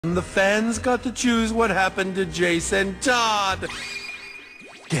The fans got to choose what happened to Jason Todd.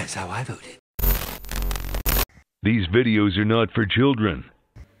 Guess how I voted. These videos are not for children.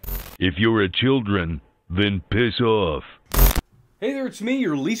 If you're a children, then piss off. Hey there, it's me,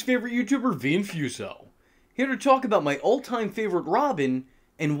 your least favorite YouTuber, Infuso. Here to talk about my all-time favorite Robin,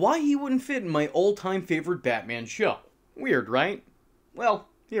 and why he wouldn't fit in my all-time favorite Batman show. Weird, right? Well,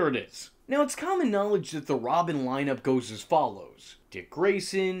 here it is. Now, it's common knowledge that the Robin lineup goes as follows. Dick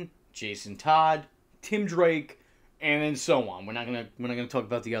Grayson, Jason Todd, Tim Drake, and then so on. We're not gonna talk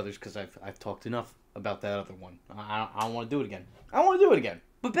about the others because I've talked enough about that other one. I don't want to do it again.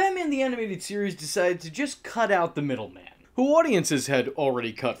 But Batman the Animated Series decided to just cut out the middleman, who audiences had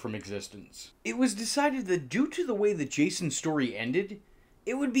already cut from existence. It was decided that due to the way that Jason's story ended,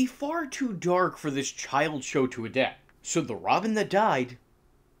 it would be far too dark for this child show to adapt. So the Robin that died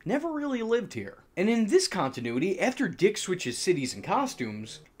never really lived here. And in this continuity, after Dick switches cities and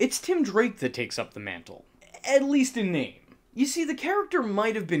costumes, it's Tim Drake that takes up the mantle. At least in name. You see, the character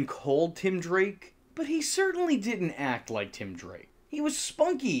might have been called Tim Drake, but he certainly didn't act like Tim Drake. He was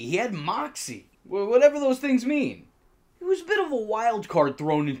spunky, he had moxie, whatever those things mean. He was a bit of a wild card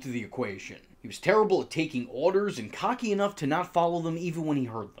thrown into the equation. He was terrible at taking orders and cocky enough to not follow them even when he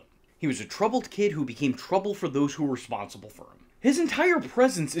heard them. He was a troubled kid who became trouble for those who were responsible for him. His entire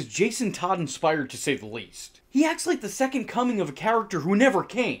presence is Jason Todd inspired, to say the least. He acts like the second coming of a character who never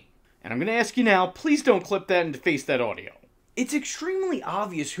came. And I'm going to ask you now, please don't clip that and deface that audio. It's extremely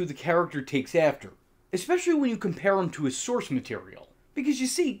obvious who the character takes after, especially when you compare him to his source material. Because you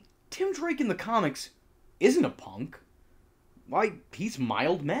see, Tim Drake in the comics isn't a punk. Why, he's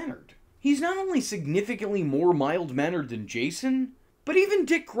mild-mannered. He's not only significantly more mild-mannered than Jason, but even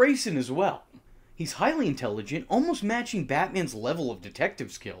Dick Grayson as well. He's highly intelligent, almost matching Batman's level of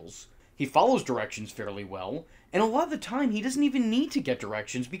detective skills. He follows directions fairly well, and a lot of the time he doesn't even need to get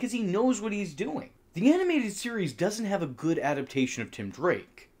directions because he knows what he's doing. The animated series doesn't have a good adaptation of Tim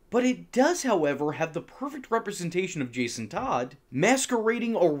Drake, but it does, however, have the perfect representation of Jason Todd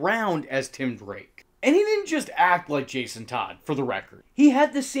masquerading around as Tim Drake. And he didn't just act like Jason Todd, for the record. He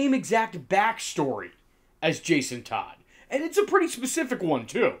had the same exact backstory as Jason Todd, and it's a pretty specific one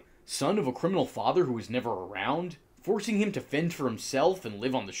too. Son of a criminal father who was never around, forcing him to fend for himself and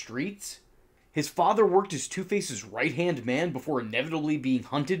live on the streets. His father worked as Two-Face's right-hand man before inevitably being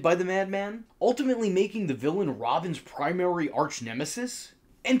hunted by the Madman, ultimately making the villain Robin's primary arch-nemesis.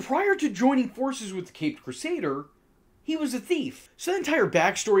 And prior to joining forces with the Caped Crusader, he was a thief. So the entire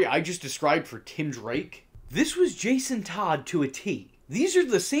backstory I just described for Tim Drake, this was Jason Todd to a T. These are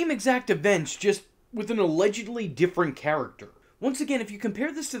the same exact events, just with an allegedly different character. Once again, if you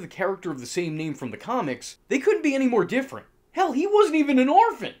compare this to the character of the same name from the comics, they couldn't be any more different. Hell, he wasn't even an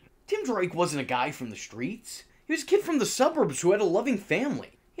orphan! Tim Drake wasn't a guy from the streets. He was a kid from the suburbs who had a loving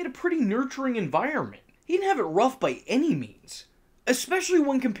family. He had a pretty nurturing environment. He didn't have it rough by any means, especially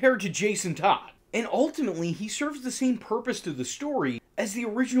when compared to Jason Todd. And ultimately, he serves the same purpose to the story as the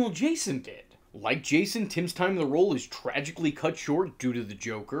original Jason did. Like Jason, Tim's time in the role is tragically cut short due to the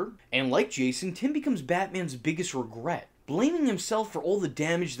Joker. And like Jason, Tim becomes Batman's biggest regret, blaming himself for all the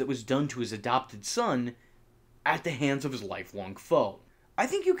damage that was done to his adopted son at the hands of his lifelong foe. I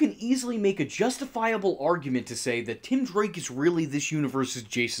think you can easily make a justifiable argument to say that Tim Drake is really this universe's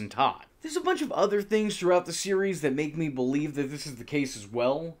Jason Todd. There's a bunch of other things throughout the series that make me believe that this is the case as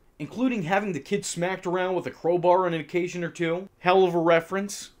well, including having the kid smacked around with a crowbar on an occasion or two. Hell of a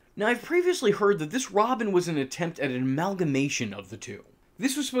reference. Now, I've previously heard that this Robin was an attempt at an amalgamation of the two.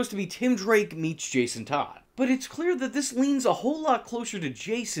 This was supposed to be Tim Drake meets Jason Todd. But it's clear that this leans a whole lot closer to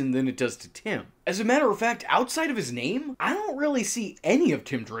Jason than it does to Tim. As a matter of fact, outside of his name, I don't really see any of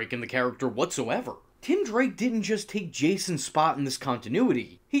Tim Drake in the character whatsoever. Tim Drake didn't just take Jason's spot in this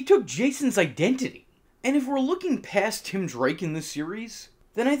continuity, he took Jason's identity. And if we're looking past Tim Drake in this series,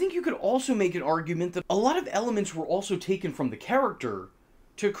 then I think you could also make an argument that a lot of elements were also taken from the character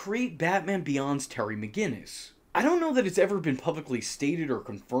to create Batman Beyond's Terry McGinnis. I don't know that it's ever been publicly stated or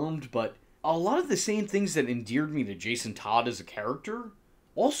confirmed, but a lot of the same things that endeared me to Jason Todd as a character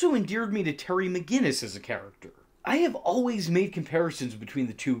also endeared me to Terry McGinnis as a character. I have always made comparisons between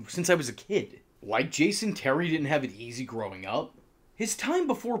the two since I was a kid. Like Jason, Terry didn't have it easy growing up. His time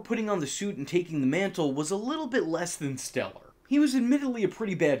before putting on the suit and taking the mantle was a little bit less than stellar. He was admittedly a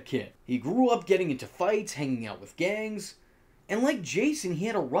pretty bad kid. He grew up getting into fights, hanging out with gangs, and like Jason, he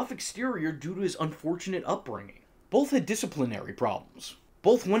had a rough exterior due to his unfortunate upbringing. Both had disciplinary problems.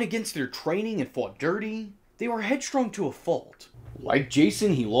 Both went against their training and fought dirty. They were headstrong to a fault. Like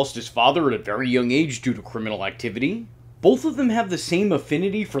Jason, he lost his father at a very young age due to criminal activity. Both of them have the same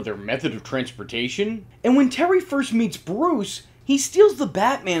affinity for their method of transportation. And when Terry first meets Bruce, he He steals the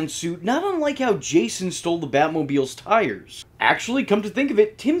Batman suit, not unlike how Jason stole the Batmobile's tires. Actually, come to think of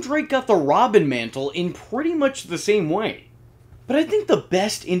it, Tim Drake got the Robin mantle in pretty much the same way. But I think the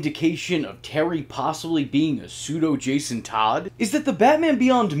best indication of Terry possibly being a pseudo-Jason Todd is that the Batman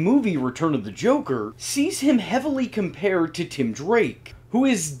Beyond movie Return of the Joker sees him heavily compared to Tim Drake, who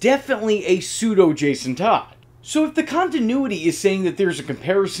is definitely a pseudo-Jason Todd. So if the continuity is saying that there's a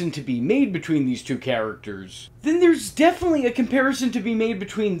comparison to be made between these two characters, then there's definitely a comparison to be made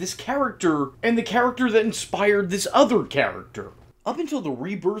between this character and the character that inspired this other character. Up until the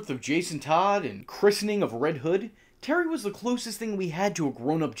rebirth of Jason Todd and christening of Red Hood, Terry was the closest thing we had to a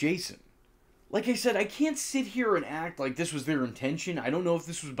grown-up Jason. Like I said, I can't sit here and act like this was their intention. I don't know if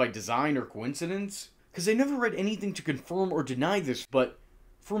this was by design or coincidence, because I never read anything to confirm or deny this, but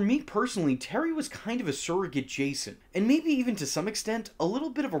for me personally, Terry was kind of a surrogate Jason, and maybe even to some extent, a little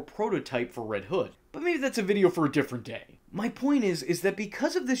bit of a prototype for Red Hood. But maybe that's a video for a different day. My point is that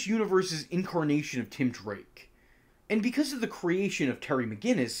because of this universe's incarnation of Tim Drake, and because of the creation of Terry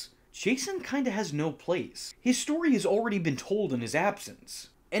McGinnis, Jason kinda has no place. His story has already been told in his absence.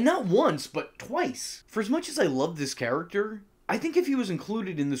 And not once, but twice. For as much as I love this character, I think if he was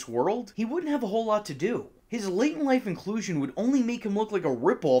included in this world, he wouldn't have a whole lot to do. His late-in-life inclusion would only make him look like a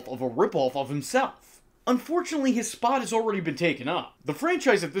ripoff of himself. Unfortunately, his spot has already been taken up. The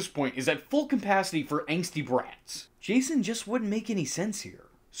franchise at this point is at full capacity for angsty brats. Jason just wouldn't make any sense here.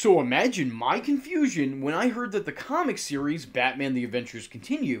 So imagine my confusion when I heard that the comic series Batman The Adventures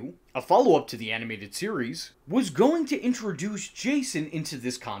Continue, a follow-up to the animated series, was going to introduce Jason into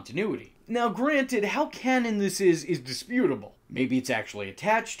this continuity. Now granted, how canon this is disputable. Maybe it's actually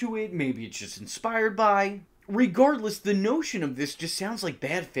attached to it, maybe it's just inspired by. Regardless, the notion of this just sounds like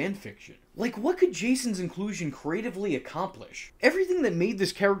bad fanfiction. Like, what could Jason's inclusion creatively accomplish? Everything that made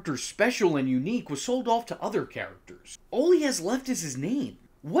this character special and unique was sold off to other characters. All he has left is his name.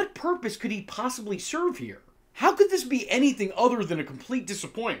 What purpose could he possibly serve here? How could this be anything other than a complete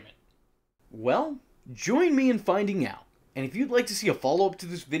disappointment? Well, join me in finding out. And if you'd like to see a follow-up to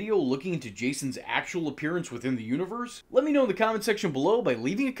this video looking into Jason's actual appearance within the universe, let me know in the comment section below by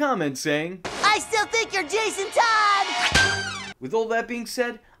leaving a comment saying, I still think you're Jason Todd! With all that being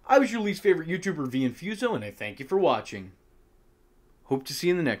said, I was your least favorite YouTuber, Infuso, and I thank you for watching. Hope to see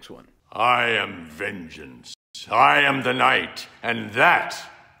you in the next one. I am vengeance. I am the night, and that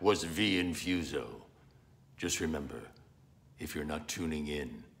was Infuso. Just remember, if you're not tuning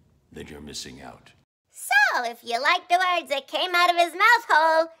in, then you're missing out. So, if you like the words that came out of his mouth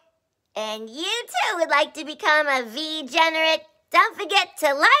hole, and you too would like to become a V-generate, don't forget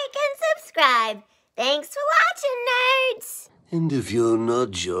to like and subscribe. Thanks for watching, nerds! And if you're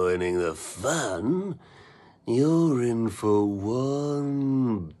not joining the fun, you're in for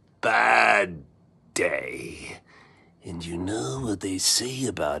one bad day. And you know what they say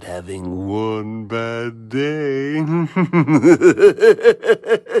about having one bad day?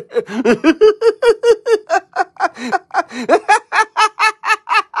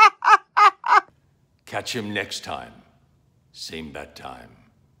 Catch him next time. Same bat time.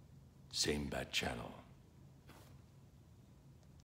 Same bat channel.